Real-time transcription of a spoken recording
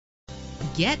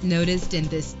Get noticed in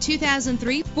this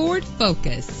 2003 Ford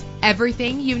Focus.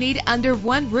 Everything you need under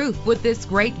one roof with this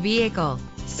great vehicle.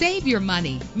 Save your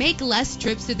money. Make less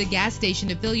trips to the gas station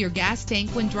to fill your gas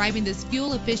tank when driving this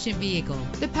fuel-efficient vehicle.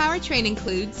 The powertrain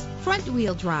includes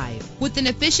front-wheel drive with an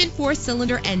efficient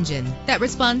 4-cylinder engine that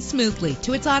responds smoothly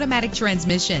to its automatic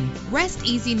transmission. Rest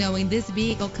easy knowing this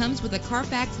vehicle comes with a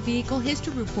Carfax Vehicle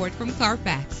History Report from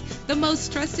Carfax, the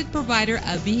most trusted provider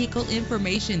of vehicle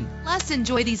information. Plus,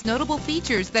 enjoy these notable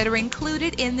features that are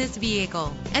included in this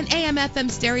vehicle: an AM/FM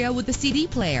stereo with a CD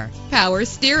player, power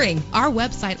steering. Our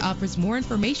website offers more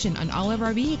information on all of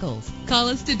our vehicles. Call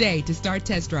us today to start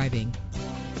test driving.